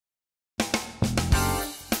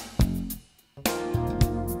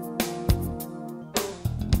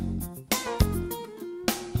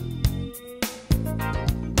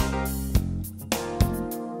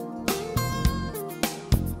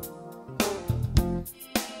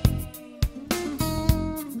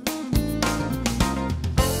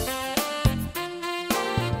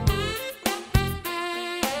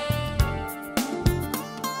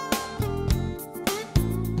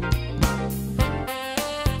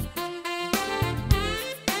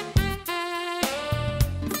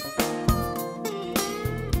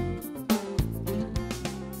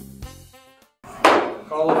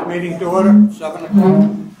meeting to order, 7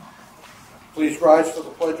 o'clock. Please rise for the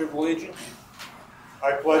Pledge of Allegiance.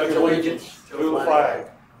 I pledge allegiance to the flag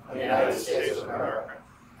of the United States of America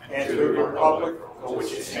and to the republic for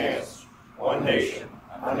which it stands, one nation,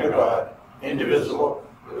 under God, indivisible,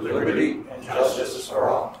 with liberty and justice for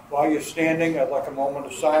all. While you're standing, I'd like a moment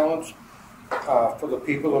of silence for the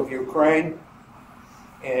people of Ukraine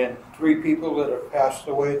and 3 people that have passed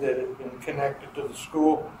away that have been connected to the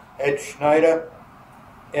school. Ed Schneider,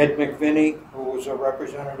 Ed McVinney, who was a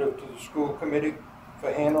representative to the school committee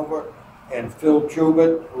for Hanover, and Phil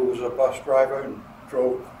Jubert, who was a bus driver and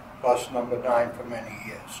drove bus number 9 for many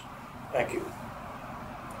years. Thank you.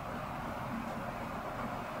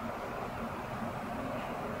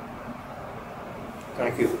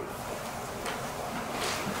 Thank you.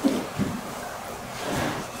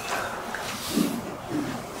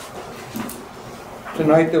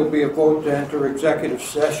 Tonight there will be a vote to enter executive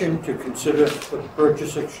session to consider the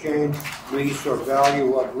purchase, exchange, lease, or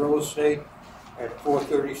value of real estate at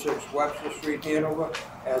 436 Webster Street, Hanover,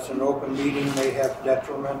 as an open meeting may have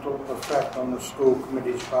detrimental effect on the school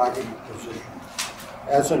committee's bargaining position.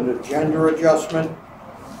 As an agenda adjustment,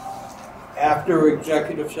 after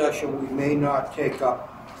executive session, we may not take up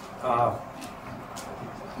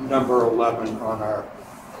number 11 on our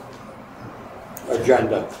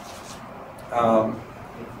agenda. It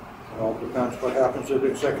all depends what happens at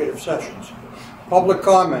executive sessions. Public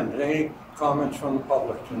comment. Any comments from the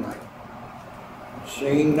public tonight?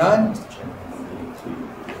 Seeing none?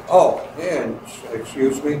 Oh, and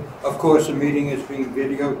excuse me. Of course, the meeting is being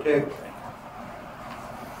videotaped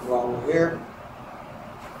while we're here.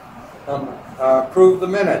 Approve the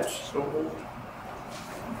minutes.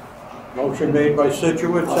 Motion made by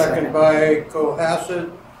Situate, second by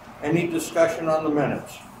Cohasset. Any discussion on the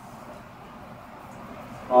minutes?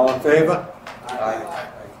 All in favor? Aye.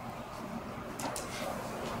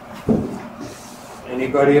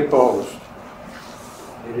 Anybody opposed?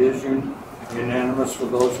 It is unanimous for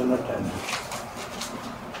those in attendance.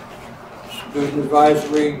 Student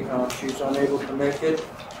advisory, she's unable to make it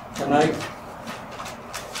tonight.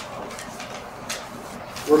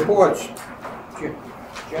 Reports.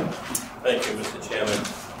 Jim? Thank you, Mr. Chairman.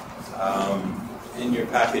 In your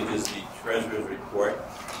package is the Treasurer's Report,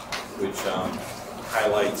 which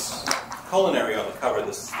highlights culinary on the cover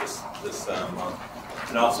this month,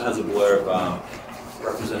 and also has a blurb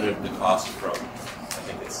Representative DeCosta from, I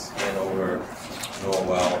think it's Hanover,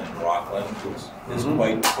 Norwell, and Rockland, who is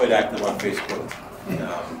quite active on Facebook,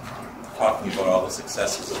 talking about all the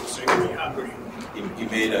successes of the school. He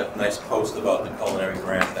made a nice post about the culinary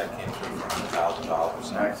grant that came through for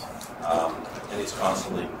 $100,000. Nice. And he's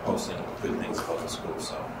constantly posting good things about the school.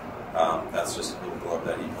 So that's just a little blurb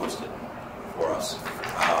that he posted for us.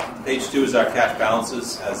 Page 2 is our cash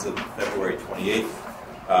balances as of February 28th.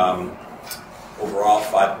 Overall,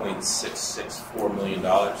 $5.664 million,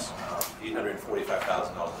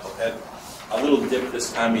 $845,000 OPEB. A little dip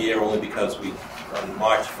this time of year only because on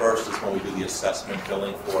March 1st is when we do the assessment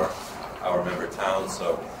billing for our member towns.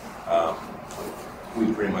 So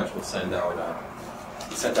we pretty much will send out,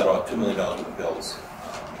 we sent out about $2 million worth of bills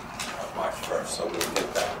on March 1st. So we'll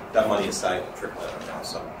get that money aside and trickle it now.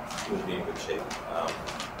 So we'll be in good shape to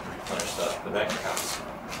replenish the bank accounts.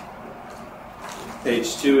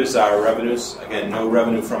 Page 2 is our revenues. Again, no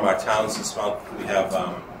revenue from our towns this month. We have,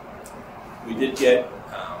 we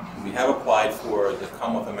have applied for, the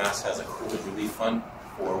Commonwealth of Mass has a COVID relief fund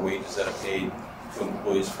for wages that are paid to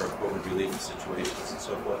employees for COVID relief situations and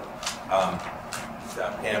so forth.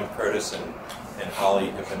 Pam, Curtis, and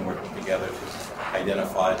Holly have been working together to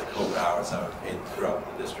identify the COVID hours that were paid throughout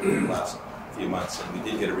the district in the last few months, and we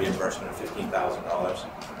did get a reimbursement of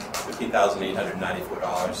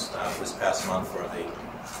 $15,894 this past month for the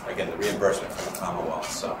reimbursement from the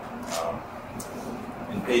Commonwealth. So,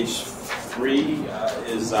 in page 3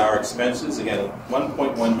 is our expenses. Again,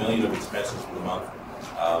 $1.1 million of expenses for the month.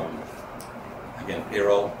 Again,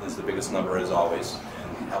 payroll is the biggest number as always,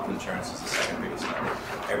 and health insurance is the second biggest number.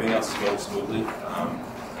 Everything else is going smoothly.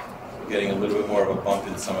 We're getting a little bit more of a bump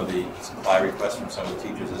in some of the supply requests from some of the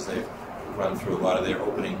teachers as they've run through a lot of their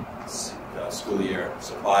opening school year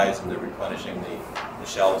supplies, and they're replenishing the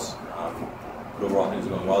shelves. But overall, things are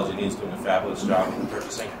going well. Janine's doing a fabulous job in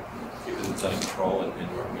purchasing, keeping things under control, and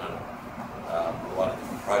working on a lot of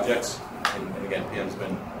different projects. And again, Pam's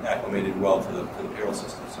been acclimated well to the payroll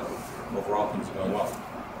system. So overall, things are going well.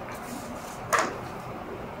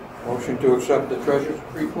 Motion to accept the Treasurer's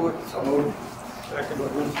Report. So moved. Second.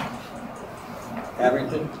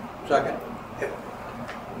 Abington. Second.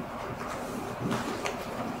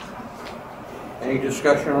 Any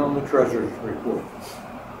discussion on the Treasurer's Report?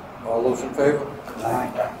 All those in favor?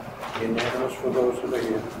 Aye. Unanimous for those that are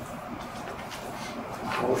here.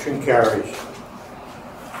 Motion carries.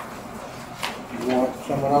 You want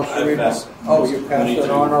someone else to read it? Oh, you passed it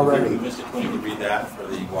on already. Mr. Quinn, you read that for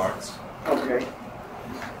the warrants. Okay.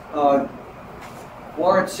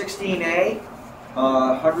 Warrant 16A,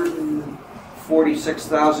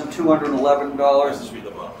 $146,211. Just read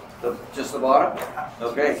the bottom. Just the bottom?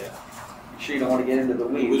 Okay. You sure you don't want to get into the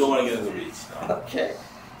weeds? We don't want to get into the weeds. No. Okay.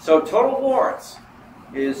 So total warrants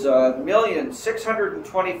is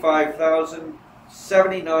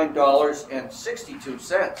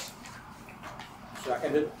 $1,625,079.62.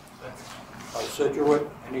 Seconded. By Situate.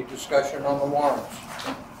 Any discussion on the warrants?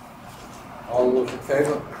 All those in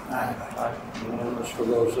favor? Aye. Unanimous for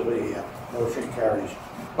those that are here. Motion carries.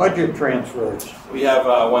 Budget transfers. We have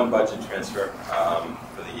one budget transfer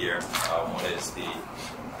for the year. One is the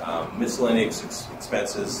miscellaneous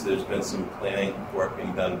expenses. There's been some planning work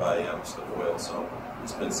being done by Mr. Boyle, so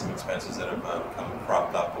there's been some expenses that have come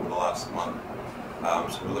propped up over the last month.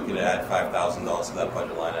 So we're looking to add $5,000 to that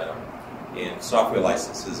budget line item. In software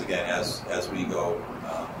licenses, again, as we go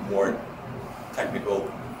more technical,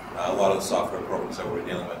 a lot of the software programs that we're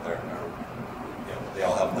dealing with are they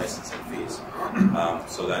all have licensing fees.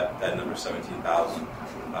 So that number is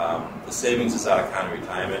 $17,000. The savings is out of county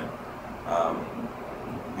retirement.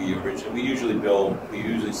 We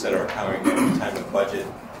usually set our county retirement budget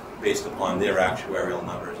based upon their actuarial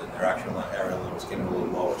numbers, and their actuarial numbers came in a little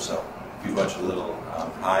lower. So we budget a little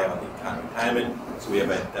high on the county retirement. So we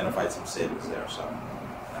have identified some savings there. So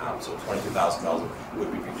 $22,000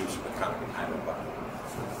 would be reduced from the county retirement budget.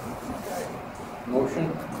 Okay.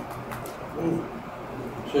 Motion.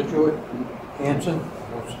 Situate. Hanson.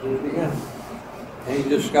 Let's do it again. Any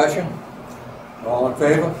discussion? All in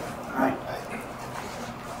favor? Aye.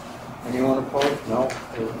 Anyone opposed? No.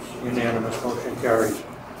 It's unanimous. Motion carries.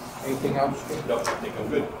 Anything else, Steve? No, I think I'm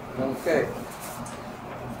good. Okay.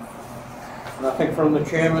 Nothing from the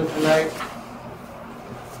chairman tonight.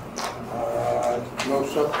 No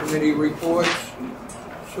subcommittee reports.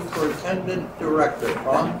 Superintendent Director,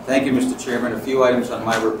 Tom? Thank you, Mr. Chairman. A few items on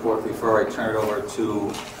my report before I turn it over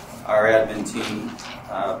to our admin team.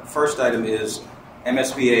 First item is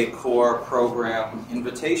MSBA Core Program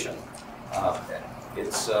Invitation.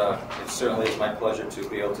 It certainly is my pleasure to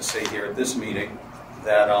be able to say here at this meeting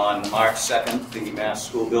that on March 2nd, the Mass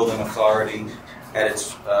School Building Authority at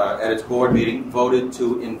its board meeting voted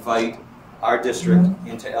to invite our district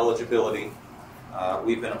into eligibility.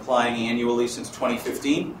 We've been applying annually since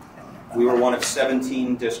 2015. We were one of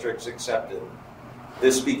 17 districts accepted.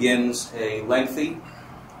 This begins a lengthy,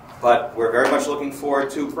 but we're very much looking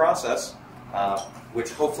forward to process,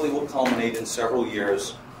 which hopefully will culminate in several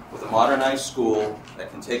years with a modernized school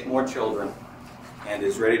that can take more children and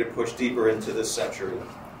is ready to push deeper into this century,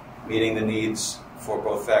 meeting the needs for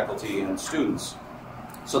both faculty and students.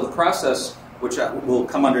 So the process, which will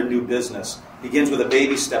come under new business, begins with a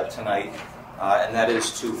baby step tonight, and that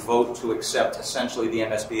is to vote to accept essentially the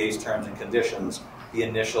MSBA's terms and conditions, the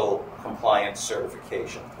initial compliance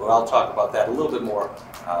certification. But I'll talk about that a little bit more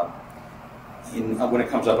when it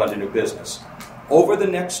comes up under new business. Over the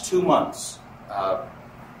next 2 months,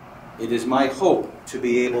 it is my hope to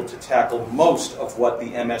be able to tackle most of what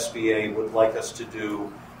the MSBA would like us to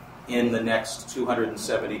do in the next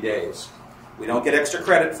 270 days. We don't get extra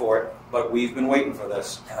credit for it, but we've been waiting for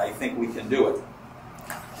this, and I think we can do it.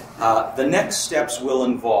 The next steps will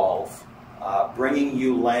involve bringing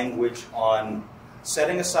you language on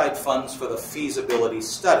setting aside funds for the feasibility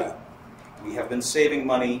study. We have been saving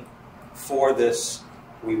money for this.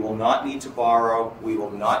 We will not need to borrow. We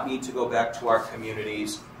will not need to go back to our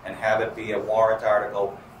communities and have it be a warrant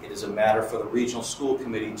article. It is a matter for the regional school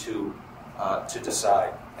committee to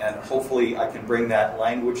decide. And hopefully I can bring that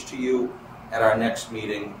language to you at our next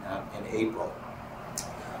meeting in April.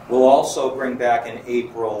 We'll also bring back in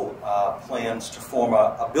April plans to form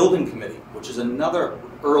a building committee, which is another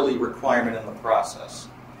early requirement in the process.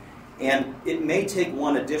 And it may take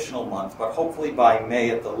one additional month, but hopefully by May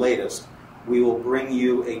at the latest, we will bring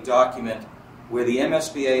you a document where the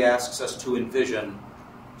MSBA asks us to envision.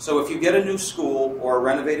 So if you get a new school or a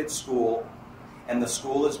renovated school, and the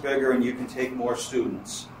school is bigger and you can take more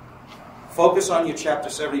students, focus on your Chapter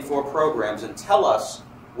 74 programs and tell us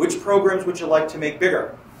which programs would you like to make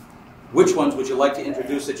bigger, which ones would you like to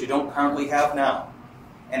introduce that you don't currently have now,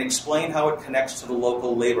 and explain how it connects to the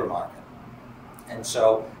local labor market. And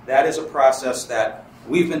so that is a process that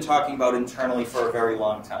we've been talking about internally for a very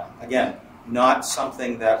long time. Again, not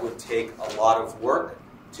something that would take a lot of work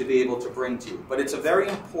to be able to bring to you, but it's a very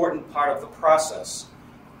important part of the process,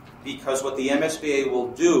 because what the MSBA will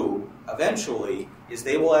do eventually is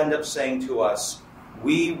they will end up saying to us,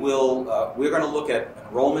 we're going to look at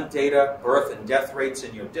enrollment data, birth and death rates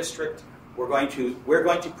in your district. We're going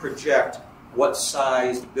to project what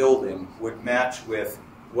sized building would match with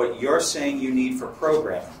what you're saying you need for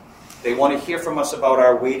programming. They want to hear from us about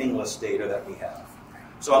our waiting list data that we have.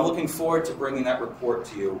 So I'm looking forward to bringing that report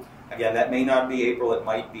to you. Again, that may not be April, it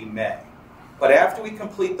might be May. But after we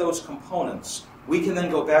complete those components, we can then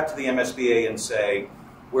go back to the MSBA and say,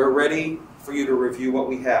 we're ready for you to review what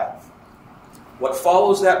we have. What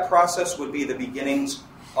follows that process would be the beginnings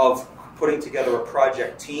of putting together a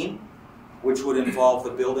project team, which would involve the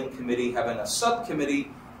building committee having a subcommittee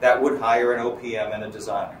that would hire an OPM and a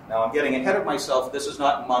designer. Now I'm getting ahead of myself. This is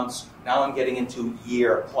not months. Now I'm getting into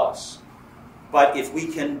year plus. But if we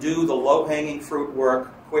can do the low-hanging fruit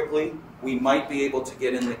work quickly, we might be able to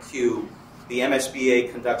get in the queue. The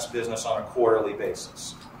MSBA conducts business on a quarterly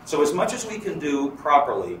basis. So as much as we can do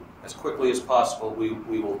properly, as quickly as possible, we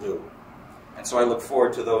will do. And so I look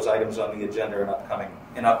forward to those items on the agenda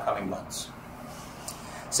in upcoming months.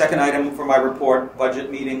 Second item for my report, budget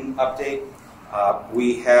meeting update.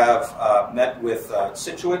 We have met with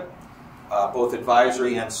Situate, both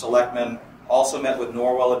advisory and selectmen. Also met with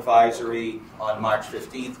Norwell Advisory on March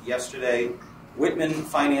 15th, yesterday. Whitman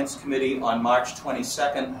Finance Committee on March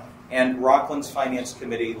 22nd. And Rockland's Finance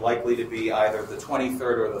Committee likely to be either the 23rd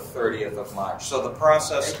or the 30th of March. So the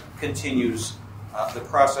process continues. As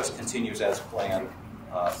planned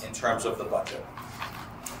in terms of the budget.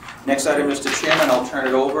 Next item, Mr. Chairman, I'll turn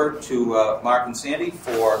it over to Mark and Sandy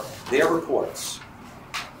for their reports.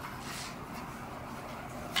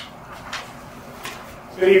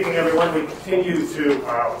 Good evening, everyone. We continue to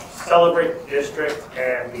celebrate the district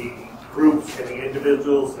and the groups and the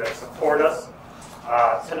individuals that support us.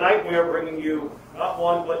 Tonight we are bringing you not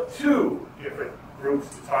one but two different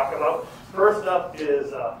groups to talk about. First up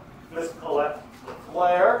is Ms. Colette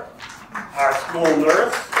LeClaire, our school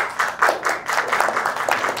nurse.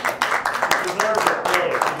 She deserves it,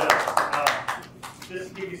 really.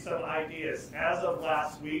 Just to give you some ideas, as of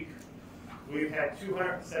last week, we've had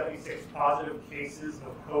 276 positive cases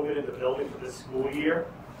of COVID in the building for this school year.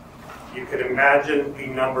 You can imagine the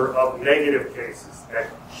number of negative cases that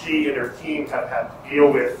she and her team have had to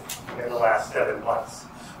deal with in the last 7 months.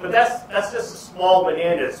 But that's just a small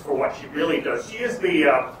bananas for what she really does. She is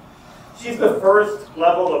she's the first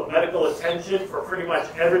level of medical attention for pretty much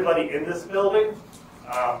everybody in this building.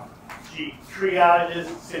 She triages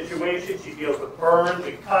situations. She deals with burns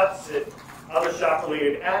and cuts and other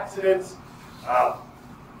shock-related accidents. And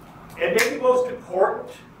maybe most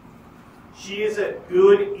important, she is a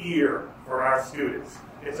good ear for our students.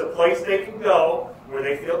 It's a place they can go where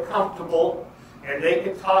they feel comfortable and they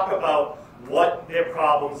can talk about what their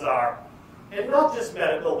problems are. And not just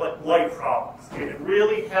medical, but life problems. And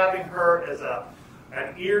really having her as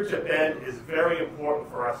an ear to bend is very important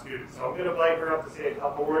for our students. So I'm going to invite her up to say a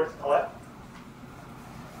couple words. Colette?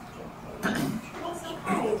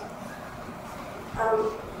 Hi.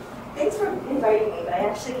 Thanks for inviting me, but I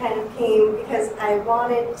actually kind of came because I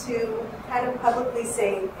wanted to kind of publicly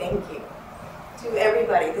say thank you to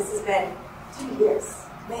everybody. This has been 2 years.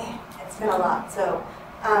 Man, it's been a lot. So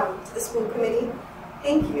to the school committee,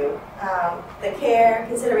 thank you. The care,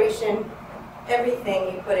 consideration,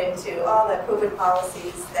 everything you put into all the COVID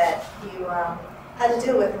policies that you had to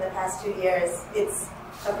deal with in the past 2 years, it's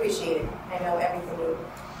appreciated. I know everything you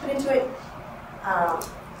put into it.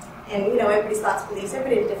 And you know, everybody's thoughts, beliefs,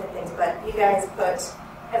 everybody did different things, but you guys put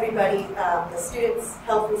everybody, the students'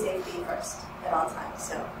 health and safety first at all times,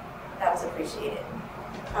 so that was appreciated.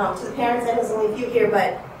 To the parents, I know there's only a few here,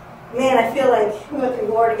 but man, I feel like we went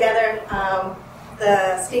through war together.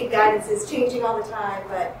 The state guidance is changing all the time,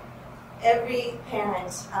 but every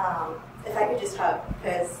parent, if I could just hug,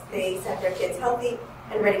 because they sent their kids healthy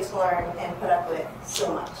and ready to learn and put up with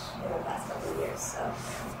so much in the past couple of years. So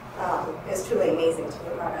it was truly amazing to be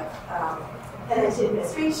a part of. And then to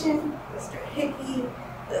administration, Mr. Hickey,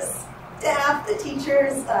 the staff, the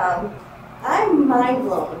teachers, I'm mind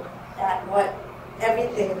blown at what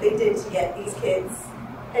everything that they did to get these kids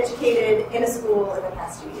educated in a school in the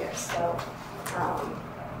past 2 years. So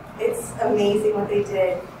it's amazing what they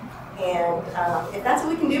did. And if that's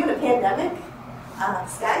what we can do in a pandemic,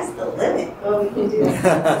 sky's the limit what we can do. It's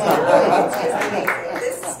just amazing.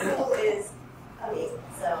 This school is amazing.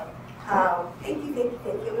 So thank you, thank you,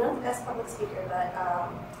 thank you. I'm not the best public speaker, but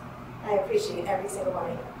I appreciate every single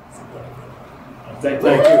one of you. So thank you.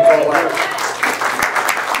 Thank you.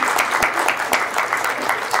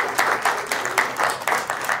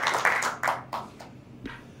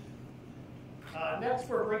 Next,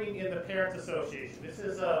 we're bringing in the Parents Association. This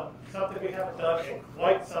is something we haven't done in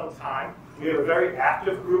quite some time. We have a very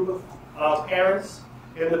active group of parents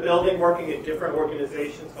in the building working in different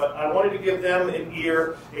organizations, but I wanted to give them an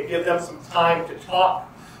ear and give them some time to talk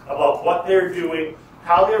about what they're doing,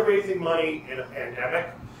 how they're raising money in a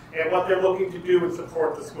pandemic, and what they're looking to do and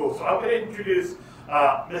support the school. So I'm going to introduce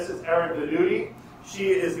Mrs. Erin Venuti. She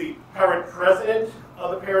is the current president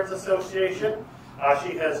of the Parents Association.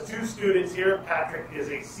 She has 2 students here. Patrick is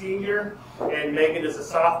a senior and Megan is a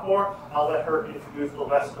sophomore. I'll let her introduce the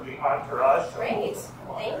rest of the entourage. Great,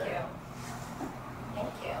 thank you.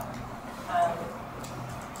 Thank you.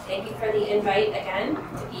 Thank you for the invite again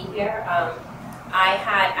to be here. I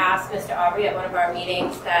had asked Mr. Aubrey at one of our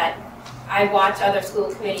meetings that I watch other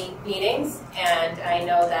school committee meetings, and I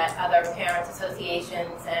know that other parents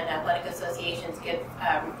associations and athletic associations give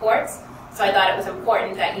reports. So I thought it was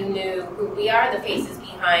important that you knew who we are, the faces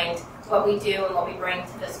behind what we do and what we bring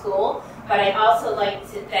to the school. But I'd also like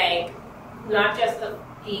to thank not just the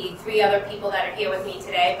 3 other people that are here with me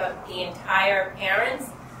today, but the entire parents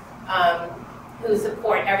who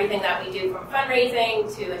support everything that we do, from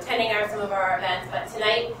fundraising to attending some of our events. But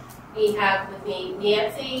tonight we have with me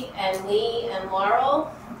Nancy and Lee and Laurel.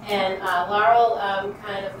 And Laurel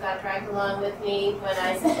kind of got dragged along with me when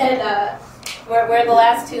I said we're the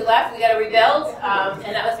last 2 left. We got to rebuild,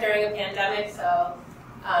 and that was during a pandemic. So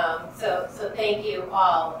thank you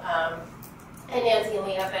all. And Nancy and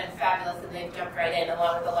Lee have been fabulous, and they've jumped right in,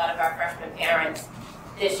 along with a lot of our freshman parents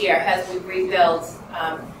this year as we rebuild.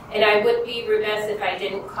 And I would be remiss if I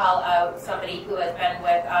didn't call out somebody who has been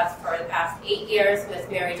with us for the past 8 years, Miss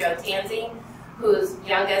Mary Jo Tanzi, whose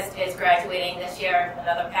youngest is graduating this year,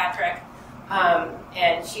 another Patrick.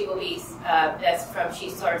 And she will be, she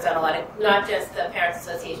serves on a lot of, not just the Parents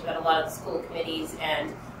Association, but a lot of the school committees,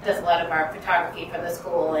 and does a lot of our photography for the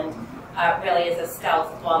school, and really is a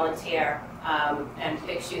stealth volunteer, and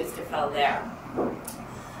big shoes to fill there.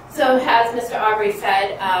 So as Mr. Aubrey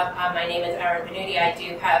said, my name is Erin Venuti. I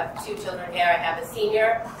do have 2 children here. I have a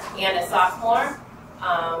senior and a sophomore.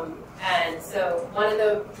 And so one of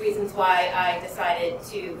the reasons why I decided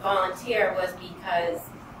to volunteer was because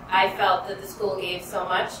I felt that the school gave so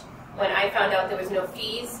much. When I found out there was no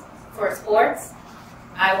fees for sports,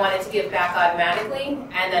 I wanted to give back automatically,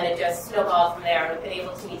 and then it just snowballed from there. We've been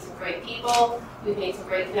able to meet some great people, we've made some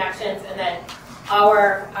great connections, and then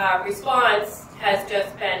our response has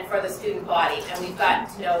just been for the student body, and we've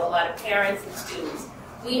gotten to know a lot of parents and students.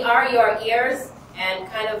 We are your ears and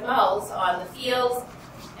kind of mouths on the fields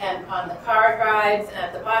and on the car drives and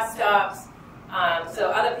at the bus stops. So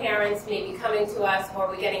other parents may be coming to us, or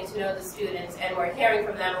we're getting to know the students, and we're hearing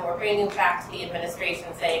from them, and we're bringing back to the administration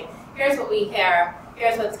saying, here's what we hear,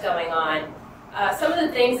 here's what's going on. Some of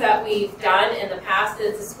the things that we've done in the past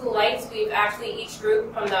is the school lights. We've actually, each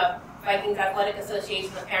group from the Vikings Athletic Association,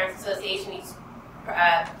 the Parents Association, each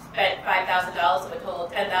spent $5,000, so a total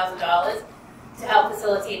of $10,000 to help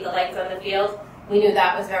facilitate the lights on the field. We knew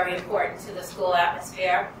that was very important to the school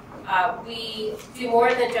atmosphere. We do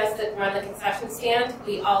more than just run the concession stand.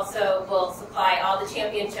 We also will supply all the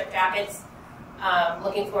championship jackets.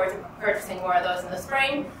 Looking forward to purchasing more of those in the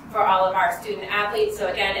spring for all of our student athletes. So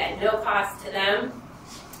again, at no cost to them.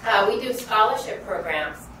 We do scholarship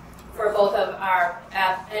programs for both of our,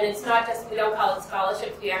 and it's not just, we don't call it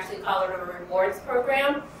scholarships, we actually call it a rewards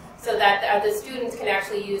program, so that the students can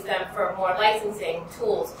actually use them for more licensing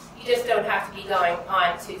tools. You just don't have to be going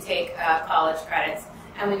on to take college credits,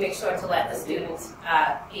 and we make sure to let the students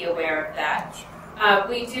be aware of that.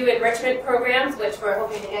 We do enrichment programs, which we're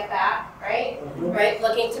hoping to get back, right? Right,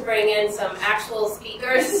 looking to bring in some actual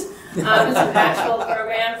speakers, some actual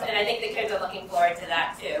programs, and I think the kids are looking forward to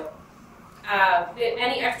that too.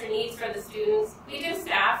 Any extra needs for the students? We do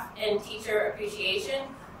staff and teacher appreciation,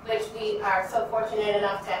 which we are so fortunate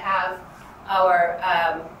enough to have our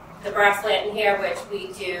the brass lantern here, which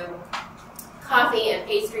we do coffee and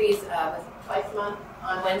pastries twice a month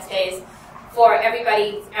on Wednesdays for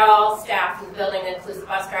everybody. All staff in the building, inclusive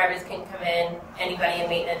bus drivers, can come in. Anybody in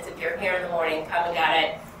maintenance, if you're here in the morning, come and get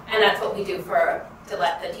it. And that's what we do to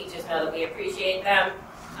let the teachers know that we appreciate them.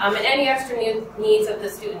 And any extra needs of the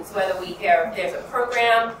students, whether we hear if there's a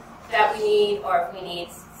program that we need, or if we need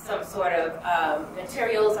some sort of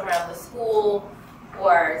materials around the school,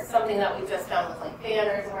 or something that we've just done with like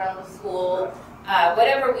banners around the school.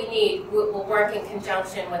 Whatever we need, we'll work in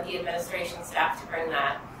conjunction with the administration staff to bring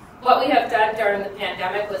that. What we have done during the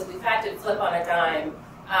pandemic was we've had to flip on a dime.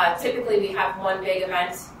 Typically we have one big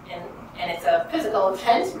event, and it's a physical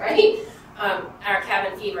event, right? Our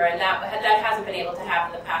cabin fever, and that hasn't been able to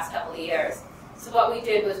happen the past couple of years. So what we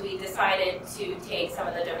did was we decided to take some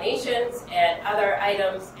of the donations and other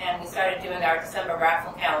items, and we started doing our December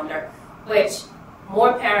raffle calendar, which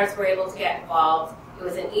more parents were able to get involved. It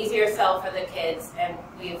was an easier sell for the kids, and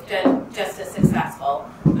we've done just as successful.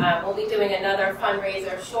 We'll be doing another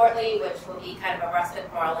fundraiser shortly, which will be kind of a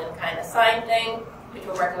rustic Marlin kind of sign thing, which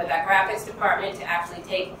we're working with our graphics department to actually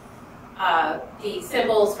take the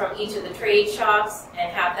symbols from each of the trade shops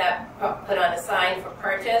and have that put on a sign for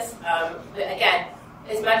purchase. Again,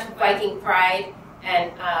 as much Viking pride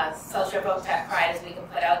and social Vocational pride as we can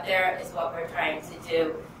put out there is what we're trying to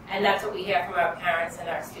do. And that's what we hear from our parents and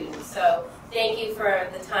our students. So thank you for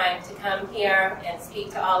the time to come here and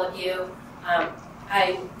speak to all of you.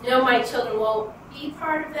 I know my children won't be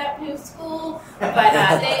part of that new school, but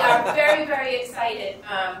they are very, very excited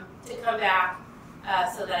to come back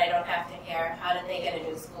so that I don't have to hear, how did they get a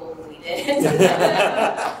new school when we didn't?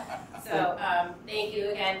 So thank you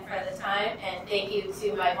again for the time, and thank you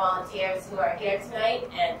to my volunteers who are here tonight,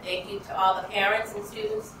 and thank you to all the parents and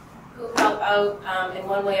students who help out in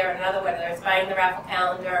one way or another, whether it's buying the raffle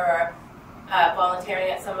calendar or volunteering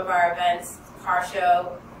at some of our events, car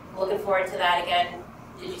show. Looking forward to that again.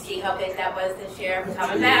 Did you see how big that was this year? We're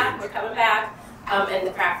coming back. We're coming back. And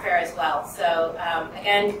the craft fair as well. So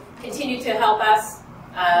again, continue to help us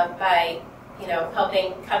by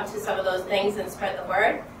helping come to some of those things and spread the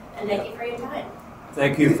word. And thank you for your time.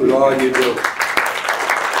 Thank you for all you do.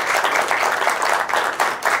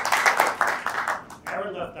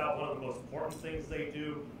 Aaron left out one of the most important things they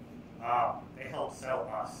do. They help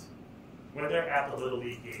sell us. When they're at the Little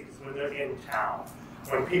League games, when they're in town,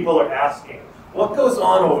 when people are asking, what goes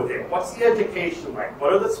on over there? What's the education like?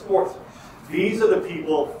 What are the sports? These are the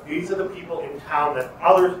people in town that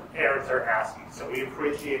other parents are asking. So we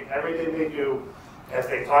appreciate everything they do as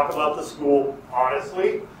they talk about the school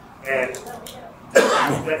honestly and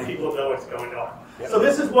let people know what's going on. So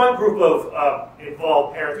this is one group of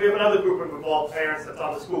involved parents. We have another group of involved parents that's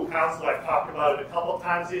on the school council. I've talked about it a couple of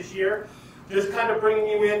times this year. Just kind of bringing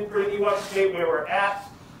you in, bringing you up to date where we're at.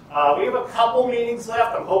 We have a couple meetings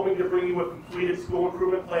left. I'm hoping to bring you a completed school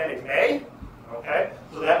improvement plan in May. Okay,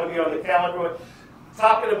 so that would be on the calendar.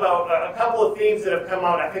 Talking about a couple of themes that have come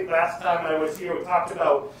out. I think last time I was here, we talked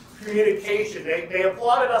about communication. They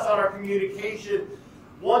applauded us on our communication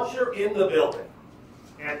once you're in the building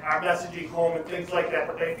and our messaging home and things like that.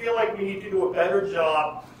 But they feel like we need to do a better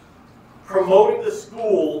job promoting the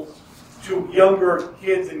school to younger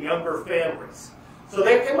kids and younger families. So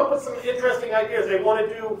they came up with some interesting ideas. They want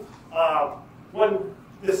to do, when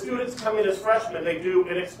the students come in as freshmen, they do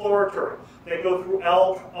an exploratory. They go through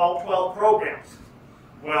all 12 programs.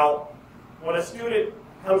 Well, when a student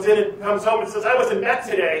comes in and comes home and says, I was in MET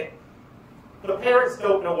today, the parents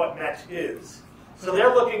don't know what MET is. So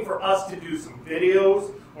they're looking for us to do some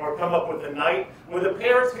videos or come up with a night where the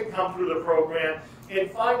parents can come through the program and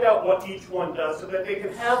find out what each one does so that they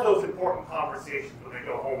can have those important conversations when they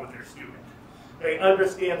go home with their student. They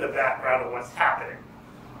understand the background of what's happening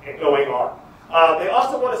and going on. They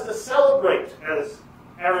also want us to celebrate, as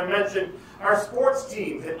Aaron mentioned, our sports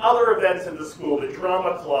teams and other events in the school, the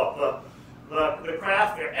drama club, the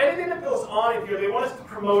craft fair, anything that goes on in here. They want us to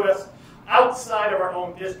promote us outside of our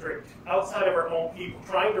own district, outside of our own people,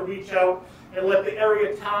 trying to reach out and let the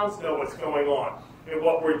area towns know what's going on and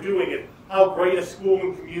what we're doing and how great a school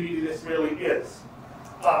and community this really is.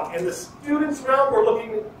 In the students realm, we're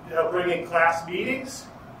looking to bring in class meetings.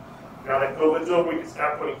 Now that COVID's over, we can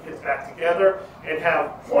start putting kids back together and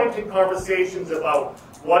have pointed conversations about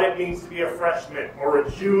what it means to be a freshman or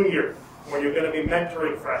a junior when you're going to be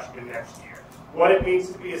mentoring freshmen next year. What it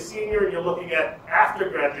means to be a senior and you're looking at after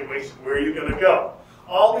graduation, where are you going to go?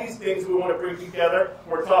 All these things we want to bring together.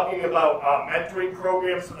 We're talking about mentoring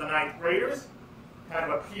programs for the 9th graders,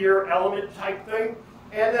 kind of a peer element type thing.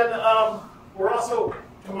 And then we're also,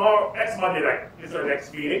 next Monday night is our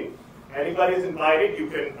next meeting. Anybody's invited. You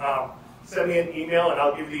can send me an email and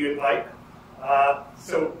I'll give you the invite.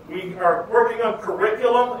 So we are working on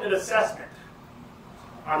curriculum and assessment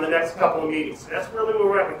on the next couple of meetings. So that's really where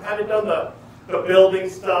we're at. We've kind of done the building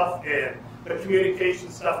stuff and the communication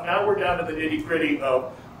stuff. Now we're down to the nitty-gritty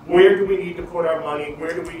of where do we need to put our money,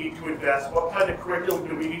 where do we need to invest, what kind of curriculum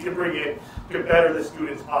do we need to bring in to better the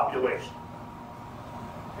students' population.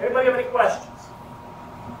 Anybody have any questions?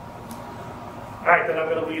 All right, then I'm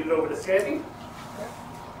going to leave it over to Sandy.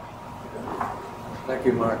 Thank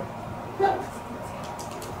you, Mark.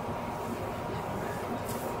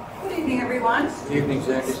 Good evening, everyone. Good evening,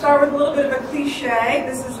 Sandy. Start with a little bit of a cliche.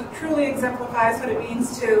 This truly exemplifies what it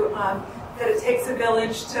means to that it takes a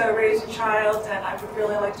village to raise a child, and I would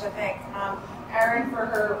really like to thank Erin for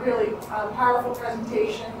her really powerful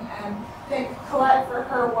presentation, and thank Colette for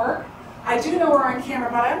her work. I do know we're on camera,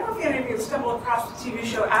 but I don't know if any of you have stumbled across the TV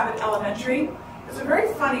show Abbott Elementary. It's a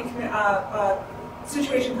very funny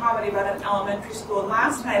situation comedy about an elementary school. And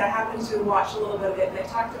last night I happened to watch a little bit of it, and they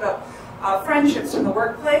talked about friendships in the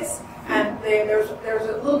workplace, and there's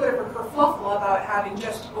a little bit of a kerfuffle about having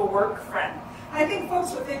just a work friend. I think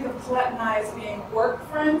folks would think of Colette and I as being work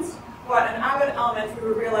friends, but in Abbott Elementary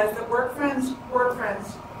we realized that work friends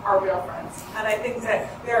are real friends. And I think that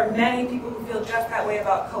there are many people who feel just that way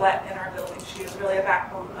about Colette in our building. She is really a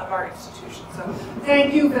backbone of our institution. So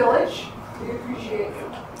thank you, Village. We appreciate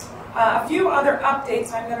you. A few other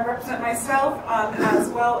updates. I'm going to represent myself as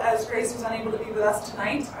well as Grace, who's unable to be with us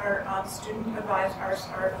tonight. Our student advisor,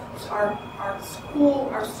 our school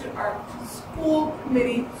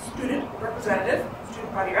committee student representative,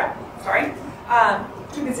 student body rep. Sorry.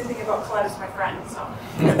 Too busy thinking about Colette as my friend. So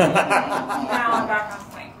now I'm back on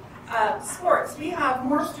point. Sports. We have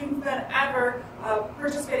more students than ever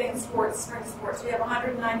participating in sports, spring sports. We have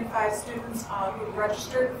 195 students who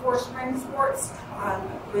registered for spring sports.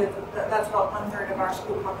 That's about 1/3 of our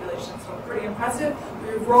school population, so pretty impressive.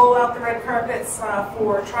 We roll out the red carpets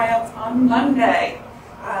for tryouts on Monday.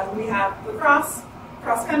 We have lacrosse,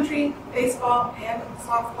 cross country, baseball, and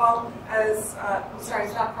softball as, sorry,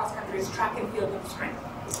 it's not cross country, it's track and field in the spring.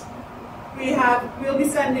 We'll be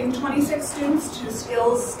sending 26 students to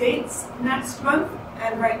Skills States next month,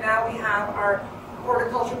 and right now we have our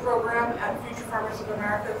horticulture program at Future Farmers of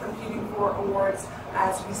America competing for awards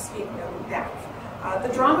as we speak back. The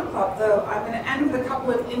Drama Club, though, I'm going to end with a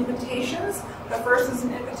couple of invitations. The first is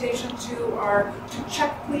an invitation to our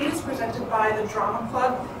Check Please, presented by the Drama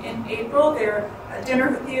Club in April. Their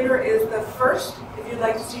dinner theater is the first. If you'd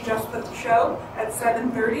like to see just the show at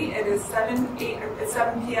 7:30, it is 7 p.m.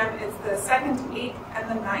 It's the 2nd, 8th, and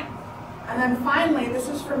the 9th. And then finally, this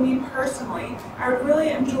is for me personally, I would really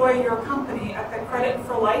enjoy your company at the Credit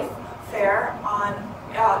for Life Fair on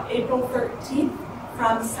April 13th.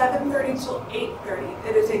 From 7:30 till 8:30.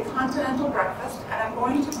 It is a continental breakfast, and I'm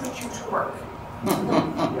going to put you to work.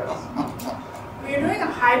 We are doing a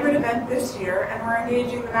hybrid event this year, and we're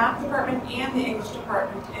engaging the math department and the English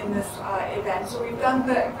department in this event. So we've done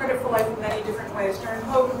the Credit for Life in many different ways. During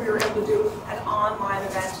COVID, we were able to do an online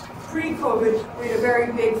event. Pre-COVID, we had a very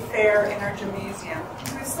big fair in our gymnasium.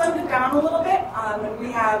 We slimmed it down a little bit, and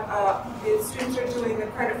we have the students are doing the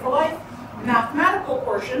Credit for Life mathematical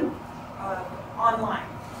portion online,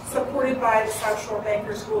 supported by the South Shore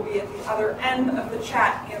bankers who will be at the other end of the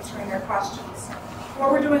chat answering their questions. What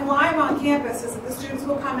we're doing live on campus is that the students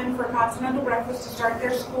will come in for a continental breakfast to start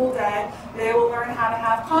their school day. They will learn how to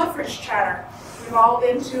have conference chatter. We've all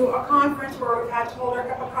been to a conference where we've had to hold our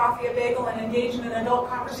cup of coffee, a bagel, and engage in an adult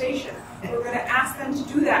conversation. We're going to ask them to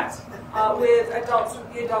do that with the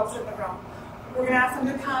adults in the room. We're going to ask them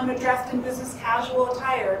to come dressed in business casual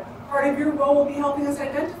attire. Part of your role will be helping us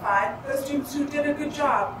identify those students who did a good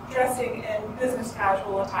job dressing in business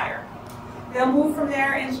casual attire. They'll move from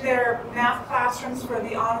there into their math classrooms for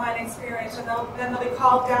the online experience, and then they'll be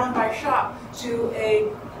called down by shop to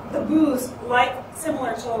the booths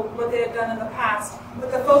similar to what they had done in the past.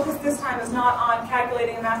 But the focus this time is not on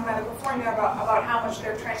calculating a mathematical formula about how much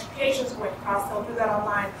their transportation is going to cost. They'll do that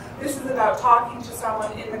online. This is about talking to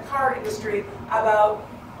someone in the car industry about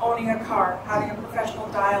owning a car, having a professional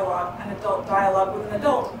dialogue, an adult dialogue with an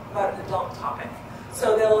adult about an adult topic.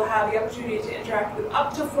 So they'll have the opportunity to interact with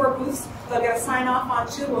up to 4 booths. They'll get a sign-off on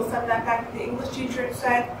 2. We'll send that back to the English teacher and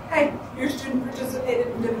say, hey, your student participated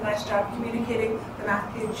and did a nice job communicating. The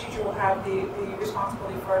math teacher will have the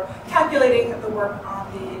responsibility for calculating the work on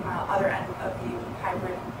the other end of the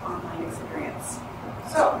hybrid online experience.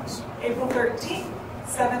 So, April 13th,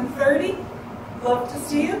 7:30. Love to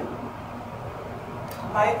see you.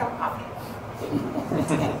 Buy a cup of coffee.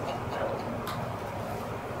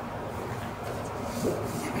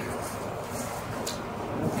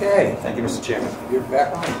 Okay, thank you, Mr. Chairman. You're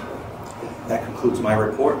back on. That concludes my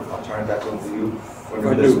report. I'll turn it back over to you for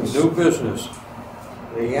new business. New business.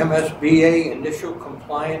 The MSBA Initial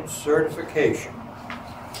Compliance Certification.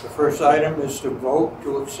 The first item is to vote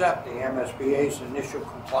to accept the MSBA's Initial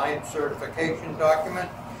Compliance Certification document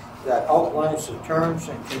that outlines the terms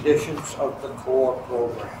and conditions of the core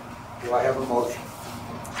program. Do I have a motion?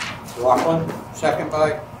 Rockland, second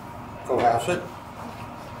by Cohasset.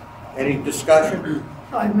 Any discussion?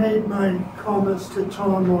 I made my comments to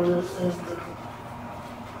Tom on it, and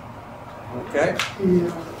Okay.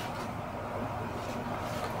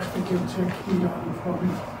 I think he'll take heed on it for me.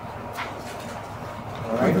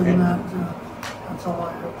 All right. Other than that, that's all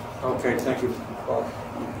I have. Okay, thank you, Paul.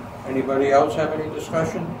 Anybody else have any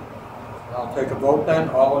discussion? I'll take a vote then.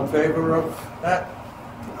 All in favor of that?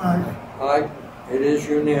 Aye. Aye. It is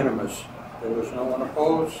unanimous. There was no one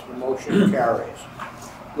opposed. The motion carries.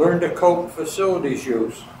 Learn to cope facilities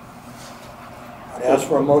use. Ask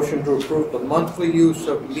for a motion to approve the monthly use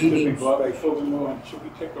of meeting Bob, space. before we move on, should we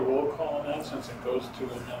take a roll call on that since it goes to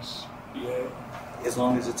an SBA? As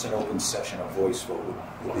long as it's an open session, a voice vote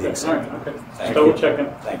would be Okay, accepted. all right, okay. Thank Double you. checking.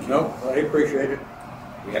 Thank you. No, I appreciate it.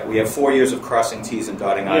 We have 4 years of crossing T's and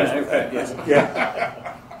dotting I's. Yeah, with okay. that.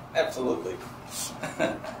 Yeah. Absolutely.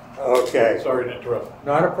 Okay. Sorry to interrupt.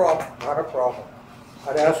 Not a problem, not a problem.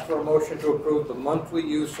 I'd ask for a motion to approve the monthly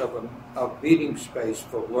use of meeting space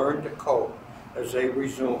for Learn to Cope as they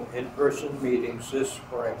resume in-person meetings this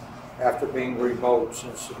spring after being remote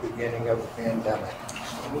since the beginning of the pandemic.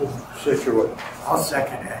 Situate. I'll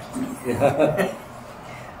second that. Yeah.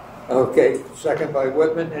 Okay, second by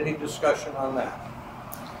Whitman. Any discussion on that?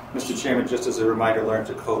 Mr. Chairman, just as a reminder, Learn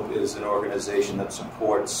to Cope is an organization that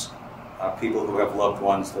supports people who have loved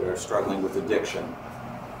ones that are struggling with addiction.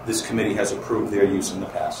 This committee has approved their use in the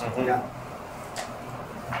past. Yeah.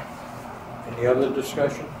 Any other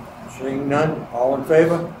discussion? Seeing none, all in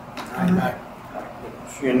favor? Aye.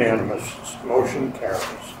 It's unanimous. Motion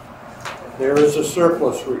carries. There is a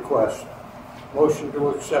surplus request. Motion to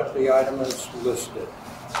accept the item as listed.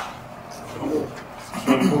 So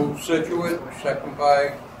moved Situate, second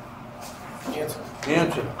by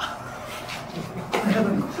Hanson. I have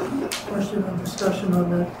a question or discussion on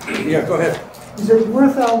that. Yeah, go ahead. Is it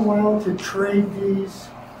worth our while to trade these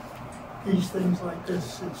things like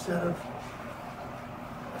this instead of,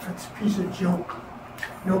 if it's a piece of junk,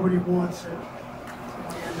 nobody wants it,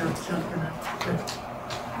 we end up junking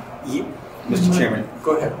it? Mr. Chairman,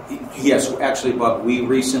 Go ahead. yes, actually, Bob, we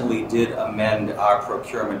recently did amend our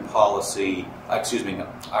procurement policy,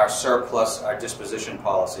 our surplus, our disposition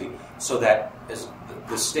policy, so that as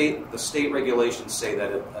the state regulations say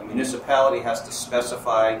that a municipality has to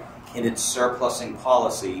specify in its surplusing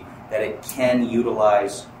policy that it can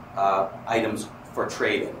utilize items for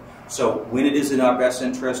trade-in. So when it is in our best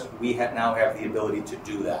interest, we now have the ability to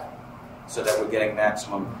do that, so that we're getting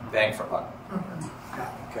maximum bang for buck.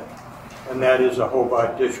 Okay. And that is a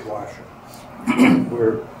Hobart dishwasher.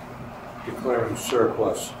 We're declaring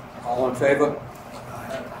surplus. All in favor?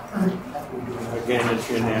 Again, it's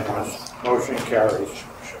unanimous. Motion carries.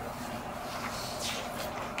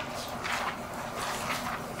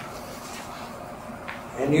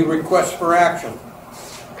 Any requests for action?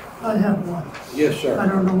 I have one. Yes, I sir.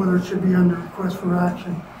 don't know whether it should be under request for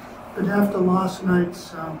action, but after last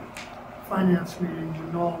night's finance meeting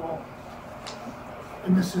in Norwell,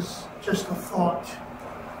 and this is just a thought,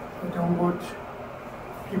 I don't want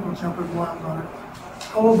people jumping wild on it.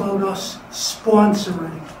 How about us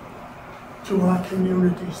sponsoring to our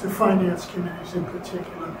communities, the finance committees in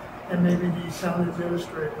particular, and maybe the town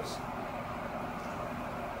administrators?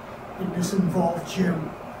 And this involved Jim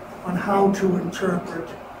on how to interpret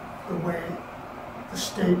the way the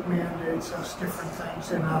state mandates us different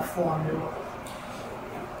things in our formula.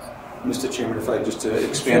 Mr. Chairman, if I just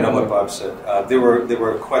expand on what Bob said, there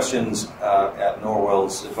were questions at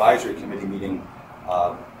Norwell's advisory committee meeting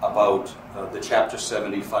about the Chapter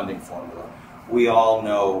 70 funding formula. We all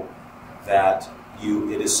know that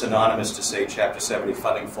it is synonymous to say Chapter 70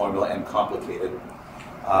 funding formula and complicated,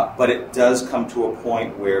 but it does come to a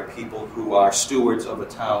point where people who are stewards of a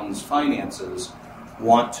town's finances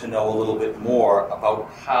want to know a little bit more about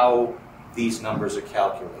how these numbers are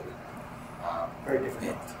calculated. Very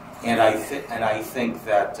different. And I think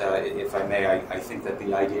that, if I may, I think that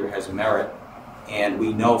the idea has merit. And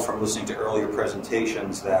we know from listening to earlier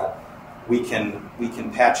presentations that we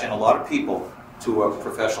can patch in a lot of people to a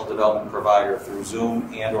professional development provider through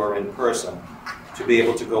Zoom and or in person to be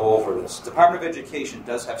able to go over this. Department of Education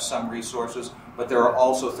does have some resources, but there are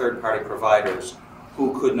also third-party providers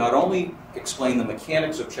who could not only explain the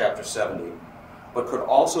mechanics of Chapter 70, but could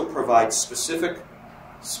also provide specific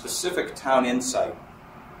town insight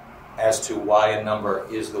as to why a number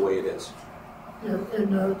is the way it is. Yeah,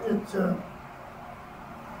 and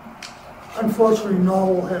unfortunately,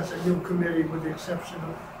 Norwell has a new committee with the exception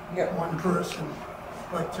of one person.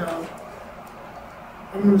 But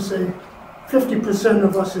I'm going to say 50%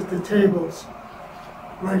 of us at the tables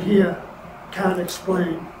right here can't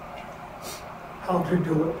explain how to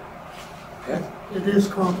do it. Okay. It is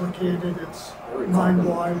complicated. It's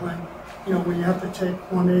mind-boggling. You know, when you have to take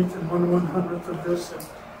 1/8 and 1/100th of this and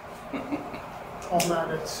all that,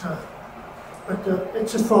 it's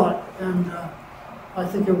a thought, and I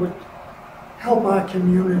think it would help our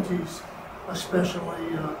communities,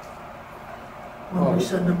 especially when we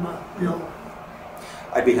send them a bill.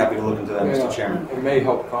 I'd be happy to look into that, Yeah, Mr. Chairman. It may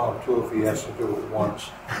help Tom too if he has to do it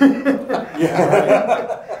once.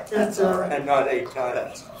 It's And not 8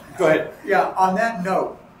 times. Go ahead. Yeah, on that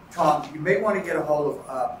note, Tom, you may want to get a hold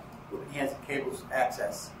of Hanson Cable's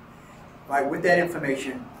Access. with that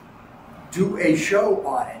information, do a show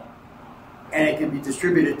on it, and it can be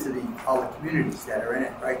distributed to all the communities that are in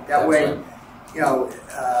it, right? That That's way, right. you know,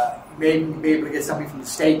 maybe be able to get somebody from the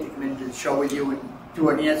state to come into the show with you and do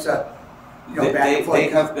an answer, you know, back and forth. They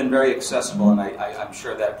have been very accessible, and I'm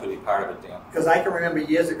sure that could be part of it, Dan. Because I can remember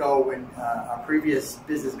years ago when our previous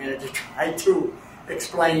business manager tried to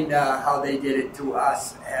explain how they did it to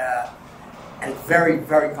us, and it's very,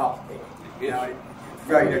 very complicated. You know, it's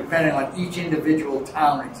very depending on each individual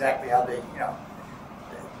town exactly how they, you know,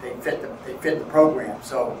 they fit the program.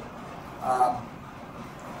 So,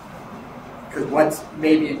 because what's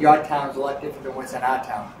maybe in your town is a lot different than what's in our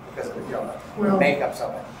town because of the makeups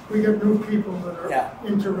of it. We get new people that are Yeah.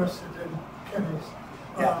 interested in pennies.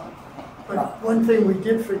 Yeah. But one thing we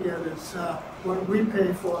did forget is what we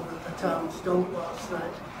pay for that the towns don't last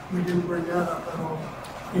night. We didn't bring that up at all.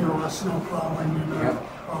 You know, our snow plowing and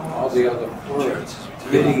All the other words.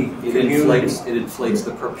 It inflates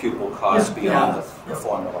the per pupil cost beyond the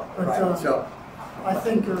formula. But Right. So, I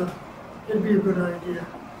think it'd be a good idea.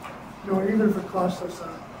 You know, even if it costs us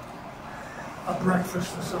a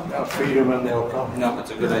breakfast or something. I'll feed them and they'll come. No,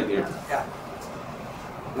 it's a good idea. yeah.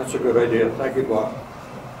 That's a good idea. Thank you, Bob.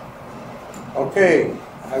 Okay,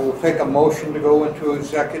 I will take a motion to go into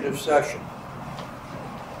executive session.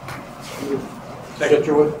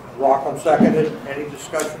 Situate, Rockham seconded. Any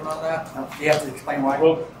discussion on that? Do you have to explain why?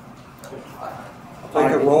 Well, I'll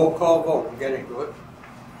take a roll call vote. We're getting to it.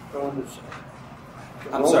 Go into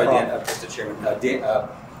I'm roll sorry, call. Dan, Mr. Chairman.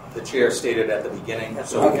 The chair stated at the beginning,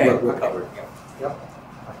 so Okay. we're covered. Yep,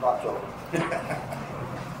 I thought so.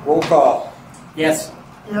 Roll call. Yes.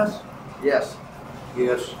 Yes. Yes.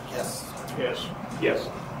 Yes. Yes. yes, yes.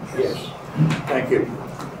 Yes. Thank you.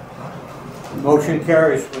 Motion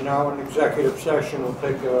carries. We're now in executive session. We'll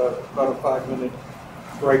take about a 5-minute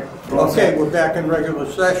break. Okay, we're back in regular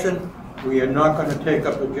session. We are not going to take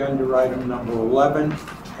up agenda item number 11.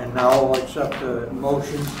 And now I'll accept a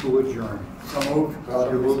motion to adjourn. So moved.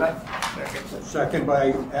 Second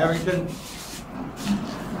by Harrington.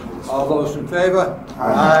 All those in favor?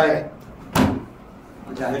 Aye.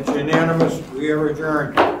 It's unanimous. We are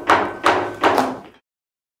adjourned.